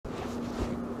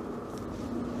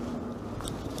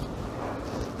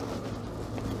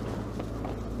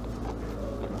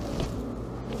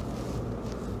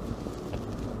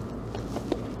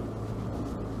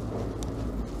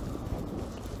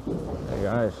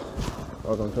guys,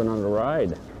 welcome to another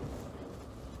ride.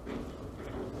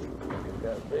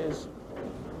 Got this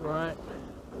right.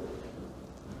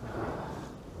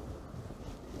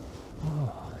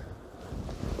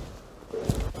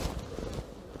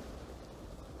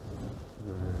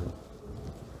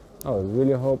 I was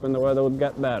really hoping the weather would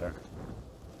get better.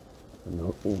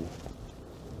 No.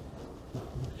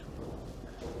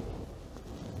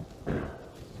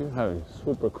 Still having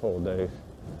super cold days.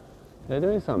 They're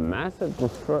doing some massive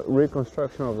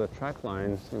reconstruction of the track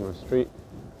lines in the street.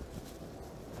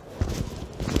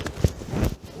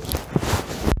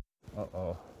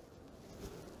 Uh-oh.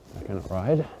 I cannot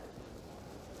ride.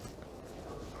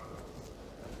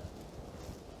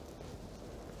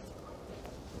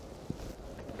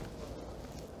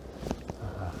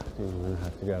 I think I'm gonna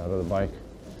have to get out of the bike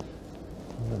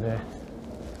over there.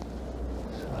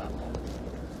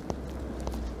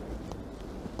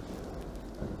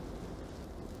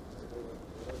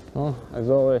 Well, as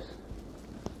always,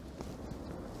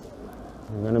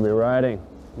 I'm gonna be riding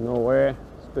nowhere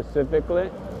specifically.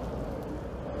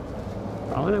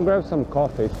 I wanna grab some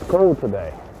coffee. It's cold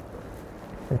today.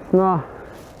 It's not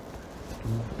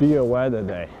beer weather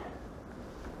day.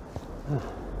 I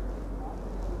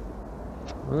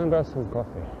wanna grab some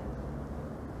coffee.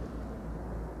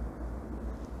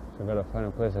 So I gotta find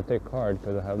a place to take card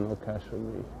because I have no cash with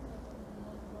me.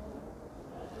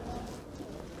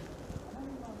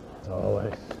 As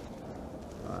always.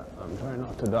 Alright, I'm trying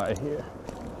not to die here.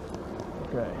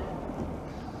 Okay.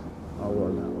 I'll go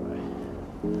that way.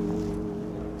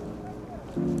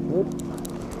 Whoop.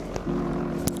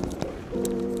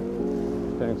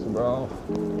 Thanks, bro.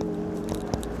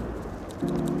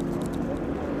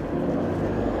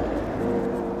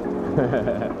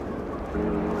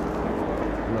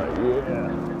 But yeah.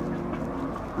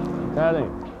 I'm telling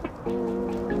you,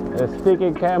 the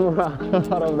sticky camera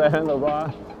out of the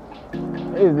handlebar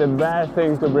is the best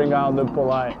thing to bring out the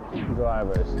polite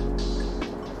drivers.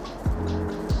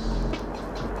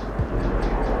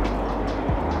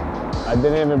 I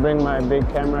didn't even bring my big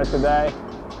camera today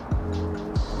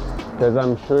because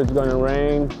I'm sure it's gonna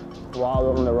rain while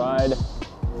we're on the ride.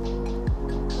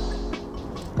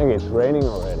 I think it's raining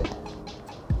already.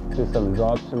 See some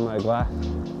drops in my glass.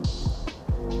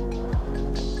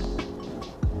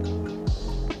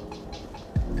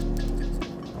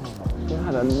 She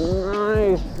had a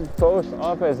nice post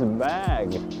office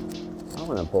bag. I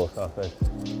want a post office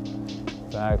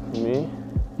bag for me.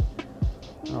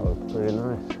 That looks pretty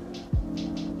nice.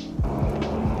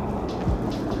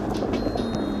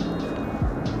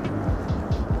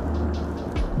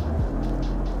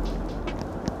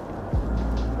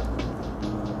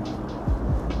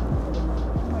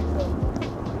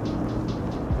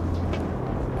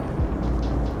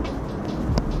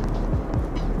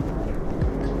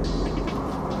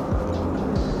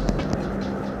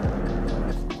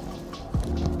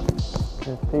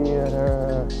 The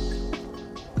theater,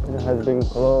 it has been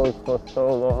closed for so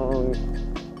long.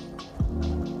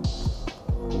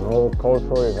 No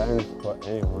cultural events for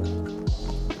anyone.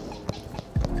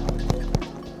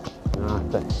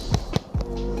 Nothing.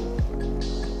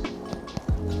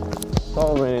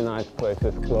 So many nice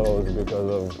places closed because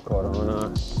of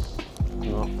Corona.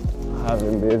 Not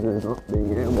having business, not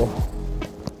being able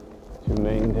to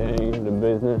maintain the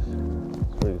business.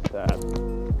 It's pretty sad.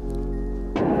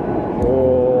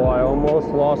 Oh, I almost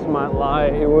lost my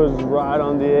light. It was right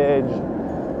on the edge.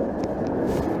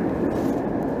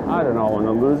 I do not want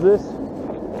to lose this.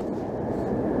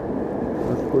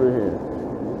 Let's put it here.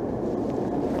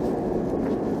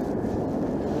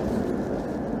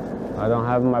 I don't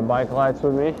have my bike lights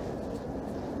with me.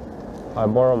 I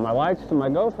borrowed my lights to my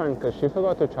girlfriend because she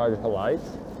forgot to charge her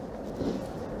lights.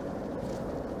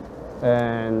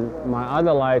 And my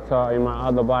other lights are in my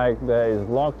other bike that is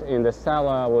locked in the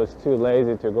cellar. I was too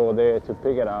lazy to go there to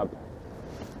pick it up.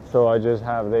 So I just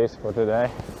have this for today.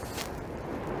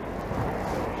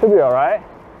 Should be alright.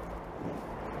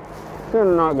 It's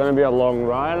not going to be a long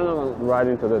ride. I'm not going to ride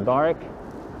into the dark.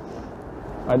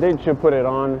 I think should put it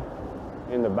on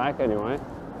in the back anyway.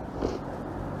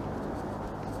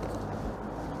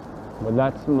 But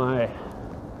that's my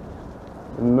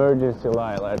emergency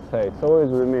light, let's say. It's always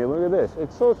with me. Look at this.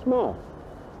 It's so small.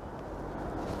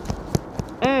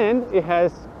 And it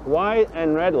has white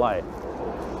and red light.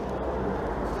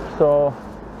 So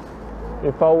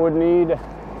if I would need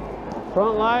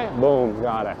front light, boom,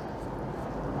 got it.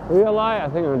 Rear light, I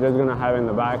think I'm just gonna have in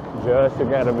the back just to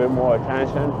get a bit more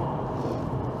attention.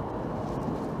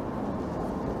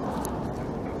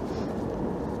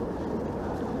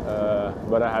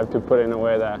 But I have to put it in a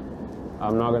way that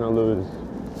I'm not gonna lose.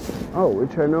 Oh,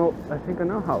 which I think I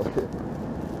know how to.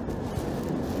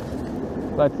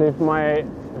 Let's see if my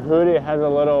hoodie has a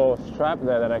little strap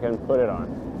there that I can put it on.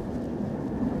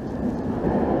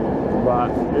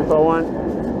 But if I want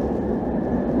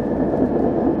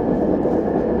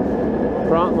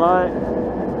front light,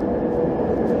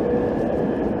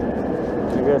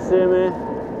 you can see me.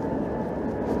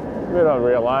 Bit of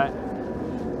real light.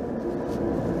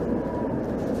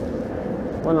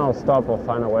 When I'll stop, I'll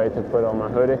find a way to put on my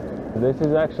hoodie. This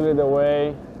is actually the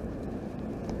way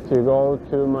to go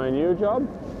to my new job,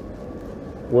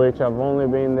 which I've only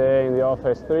been there in the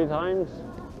office 3 times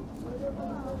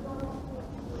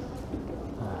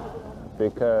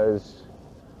because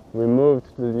we moved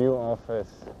to the new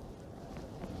office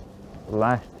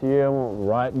last year,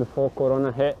 right before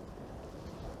Corona hit.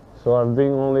 So I've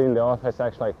been only in the office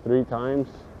actually like 3 times,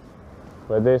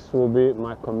 but this will be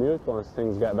my commute once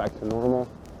things get back to normal.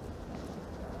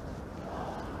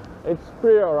 It's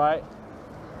pretty alright.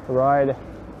 Ride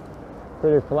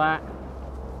pretty flat.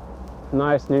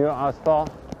 Nice new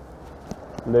asphalt.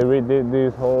 They redid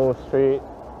this whole street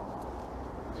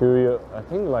I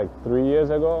think like 3 years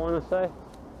ago, I want to say.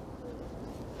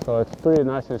 So it's pretty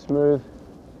nice and smooth.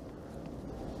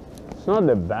 It's not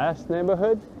the best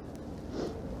neighborhood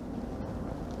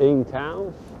in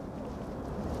town,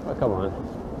 but come on,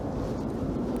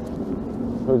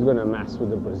 who's gonna mess with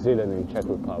the Brazilian in Czech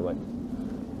Republic?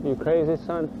 You crazy,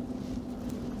 son?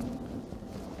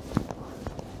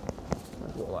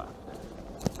 Let's go left.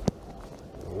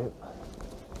 Yep.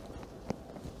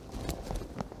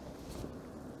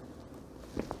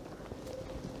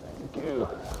 Thank you.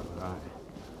 All right,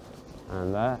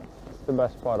 and that's the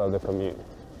best part of the commute.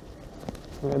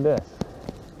 Look at this.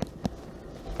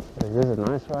 Is this a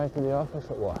nice ride to the office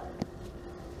or what?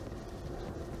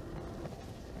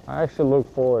 I actually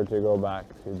look forward to go back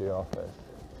to the office.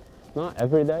 Not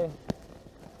every day.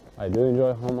 I do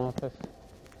enjoy home office,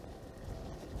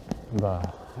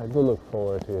 but I do look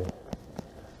forward to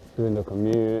doing the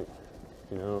commute,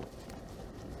 you know,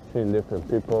 seeing different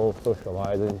people,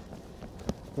 socializing,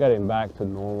 getting back to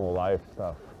normal life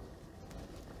stuff.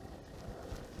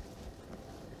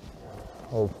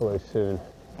 Hopefully soon.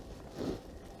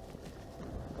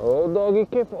 Oh, doggy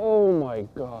keep, oh my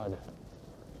God.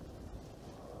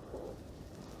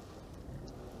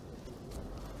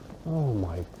 Oh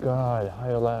my God, how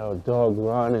you let a dog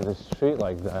run in the street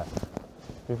like that?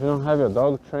 If you don't have your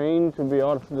dog trained to be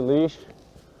off the leash,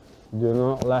 do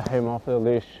not let him off the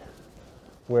leash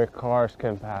where cars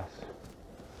can pass.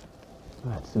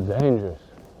 That's dangerous.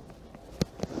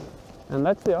 And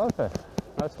that's the office.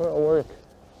 That's where I work.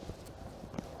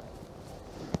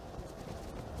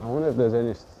 I wonder if there's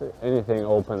anything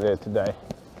open there today.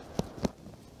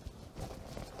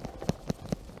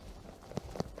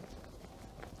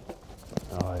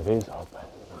 Oh, it is open.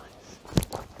 Nice.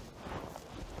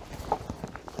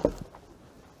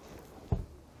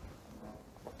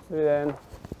 See you then.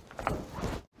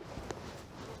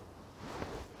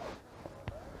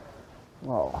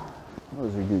 Wow, that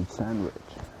was a good sandwich.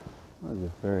 That was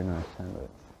a very nice sandwich.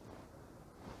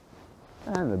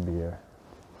 And the beer.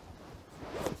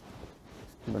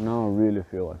 But now I really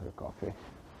feel like a coffee.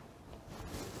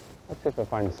 Let's see if I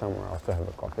find somewhere else to have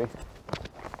a coffee.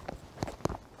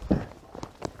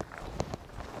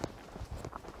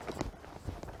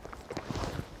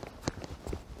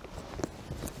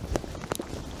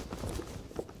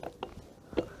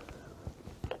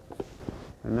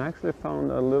 And I actually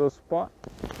found a little spot,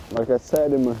 like I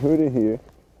said, in my hoodie here,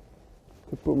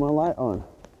 to put my light on.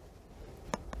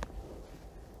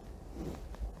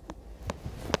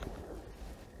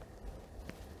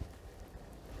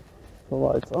 The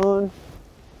light's on.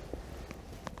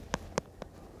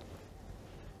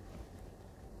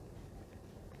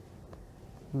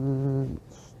 And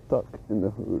stuck in the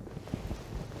hood.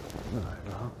 There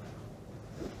we go.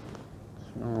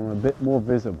 So now I'm a bit more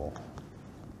visible.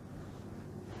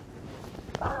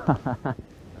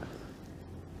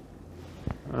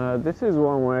 This is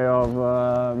one way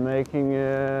of making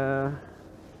a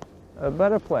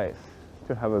better place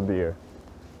to have a beer.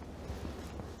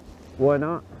 Why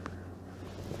not?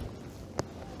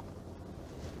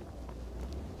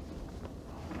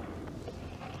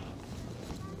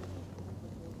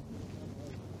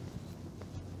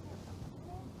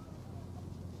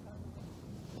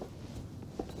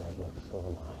 That looks so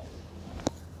nice.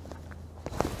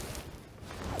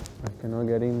 I cannot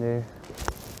get in there,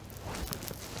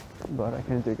 but I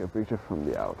can take a picture from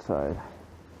the outside.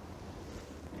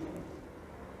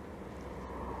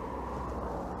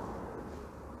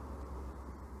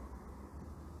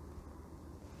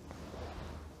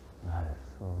 That is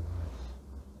so nice.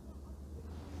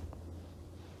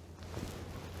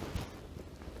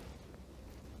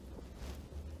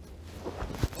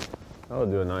 I'll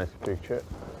do a nice picture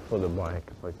for the bike.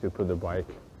 Like to put the bike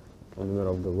on the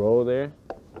middle of the road there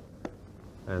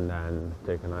and then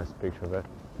take a nice picture of it.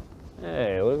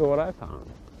 Hey, look at what I found.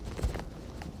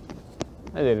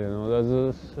 I didn't know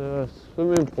there's a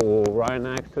swimming pool right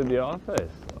next to the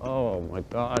office. Oh my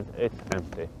god, it's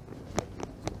empty.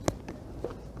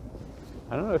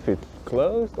 I don't know if it's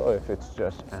closed or if it's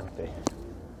just empty.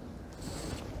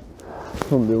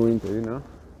 From the winter, you know.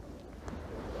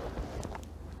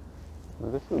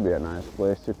 Well, this would be a nice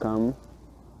place to come.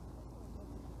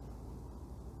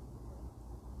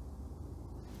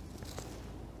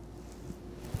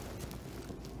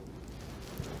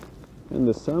 In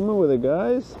the summer with the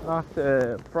guys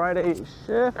after Friday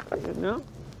shift, you know.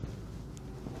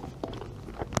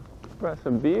 Grab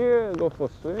some beer, go for a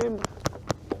swim.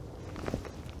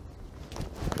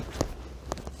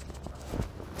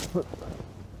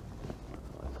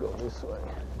 Let's go this way.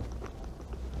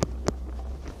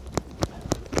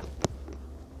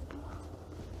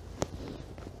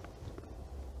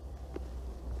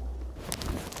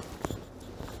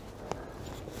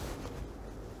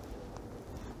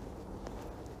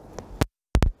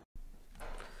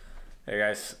 Hey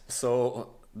guys,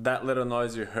 so that little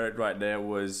noise you heard right there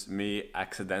was me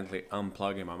accidentally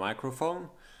unplugging my microphone.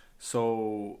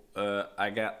 So I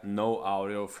got no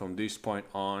audio from this point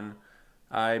on.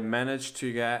 I managed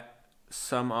to get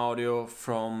some audio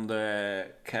from the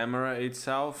camera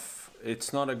itself.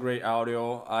 It's not a great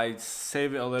audio. I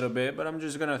saved it a little bit, but I'm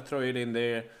just gonna throw it in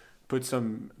there, put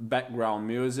some background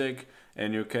music,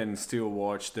 and you can still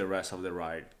watch the rest of the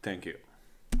ride. Thank you.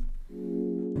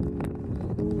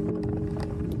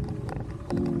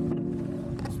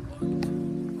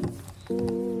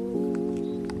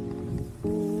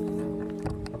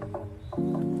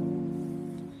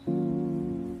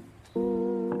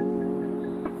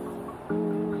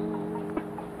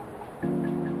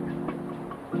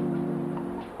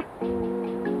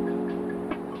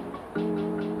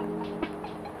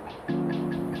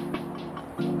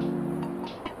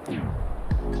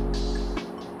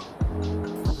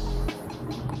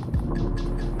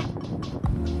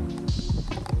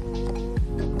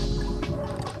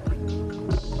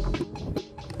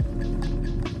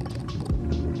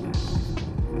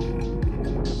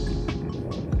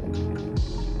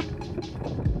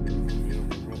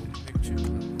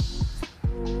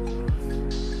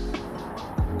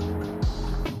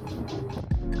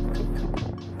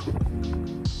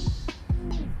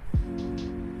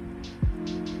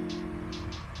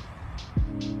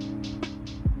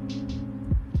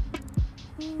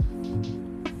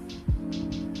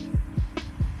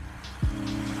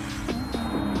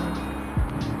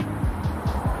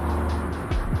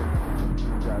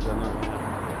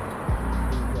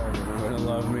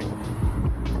 Love me.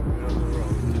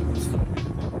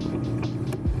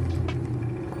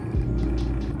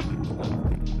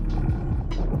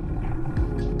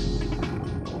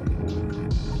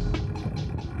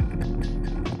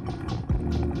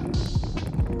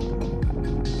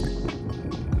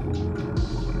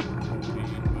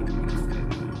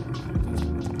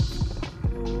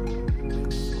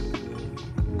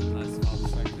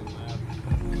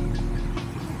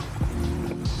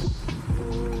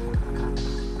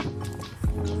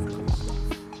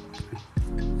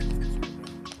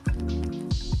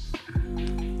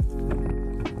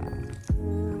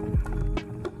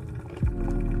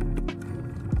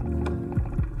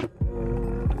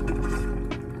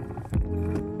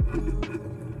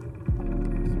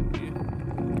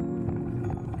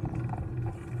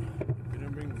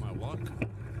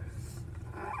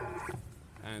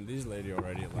 And this lady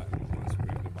already let me once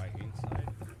bring the bike inside,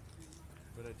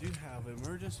 but I do have an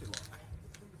emergency lock,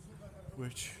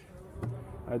 which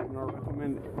I do not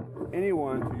recommend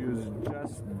anyone to use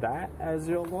just that as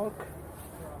your lock.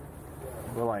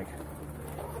 But like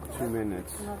 2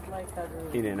 minutes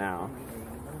in and out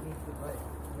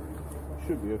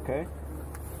should be okay.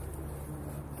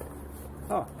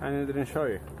 Oh, and I didn't show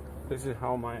you. This is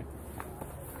how my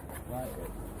light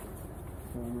is.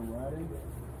 When you're riding,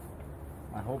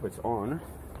 I hope it's on.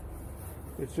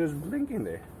 It's just blinking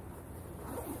there.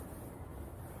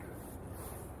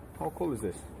 How cool is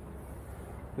this?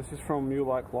 This is from You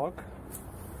Like Lock,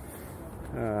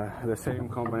 the same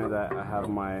company that I have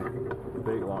my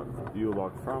big lock, U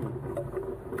Lock from.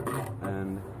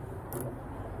 And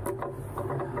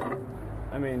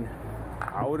I mean,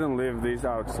 I wouldn't leave these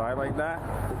outside like that,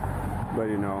 but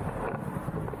you know,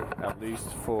 at least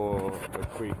for a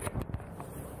quick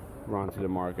run to the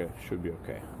market should be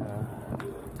okay.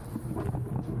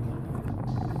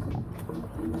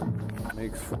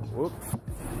 Makes whoops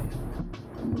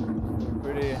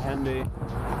pretty handy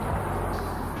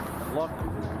lock.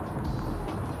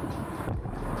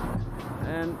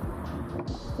 And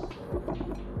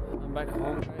I'm back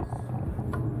home, guys.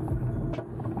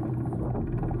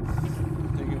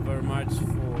 Thank you very much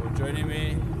for joining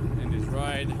me in this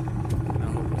ride, and I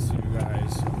hope to see you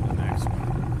guys on the next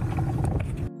one.